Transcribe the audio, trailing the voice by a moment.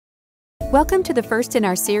Welcome to the first in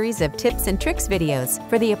our series of tips and tricks videos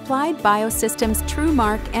for the Applied Biosystems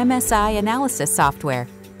TrueMark MSI Analysis Software.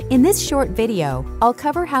 In this short video, I'll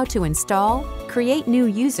cover how to install, create new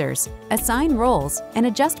users, assign roles, and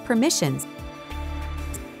adjust permissions.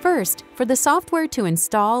 First, for the software to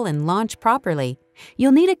install and launch properly,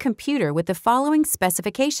 you'll need a computer with the following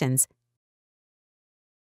specifications.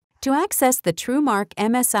 To access the TrueMark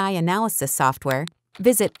MSI Analysis Software,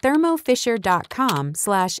 visit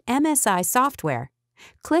thermofisher.com/MSI Software.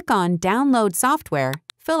 Click on Download Software,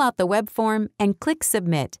 fill out the web form, and click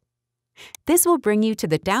Submit. This will bring you to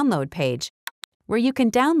the download page, where you can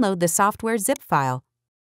download the software zip file.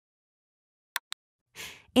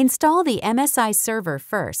 Install the MSI server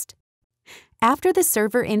first. After the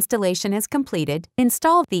server installation is completed,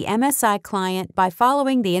 install the MSI client by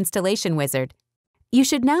following the installation wizard. You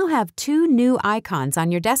should now have two new icons on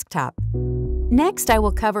your desktop. Next, I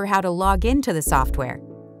will cover how to log into the software.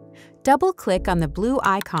 Double-click on the blue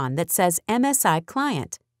icon that says MSI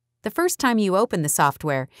Client. The first time you open the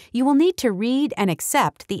software, you will need to read and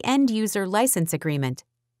accept the end-user license agreement.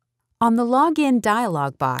 On the Login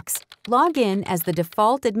dialog box, log in as the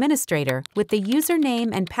default administrator with the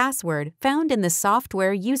username and password found in the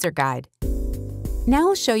software user guide. Now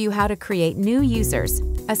I'll show you how to create new users,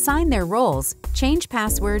 assign their roles, change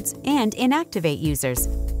passwords, and inactivate users.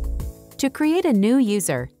 To create a new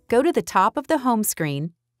user, go to the top of the home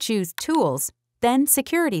screen, choose Tools, then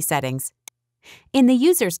Security Settings. In the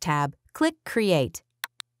Users tab, click Create.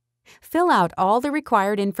 Fill out all the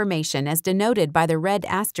required information as denoted by the red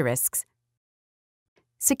asterisks.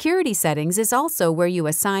 Security Settings is also where you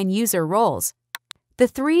assign user roles. The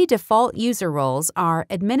three default user roles are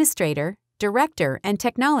Administrator, Director, and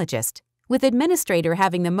Technologist, with Administrator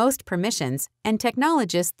having the most permissions and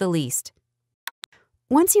Technologist the least.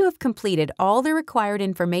 Once you have completed all the required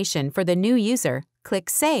information for the new user, click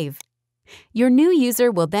Save. Your new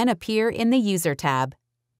user will then appear in the User tab.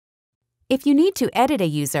 If you need to edit a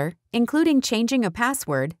user, including changing a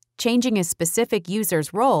password, changing a specific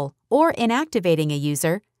user's role, or inactivating a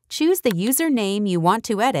user, choose the username you want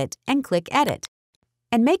to edit and click Edit.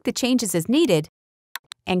 And make the changes as needed,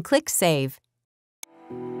 and click Save.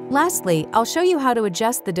 Lastly, I'll show you how to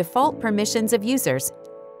adjust the default permissions of users.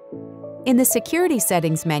 In the Security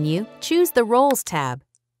Settings menu, choose the Roles tab.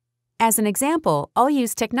 As an example, I'll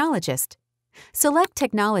use Technologist. Select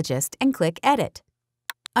Technologist and click Edit.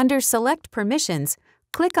 Under Select Permissions,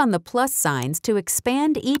 click on the plus signs to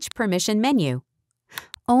expand each permission menu.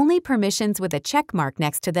 Only permissions with a check mark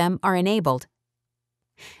next to them are enabled.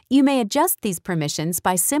 You may adjust these permissions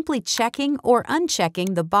by simply checking or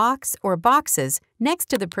unchecking the box or boxes next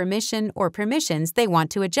to the permission or permissions they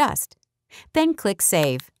want to adjust. Then click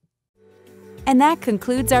Save. And that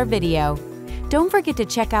concludes our video. Don't forget to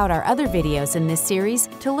check out our other videos in this series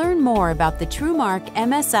to learn more about the TrueMark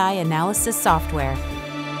MSI Analysis Software.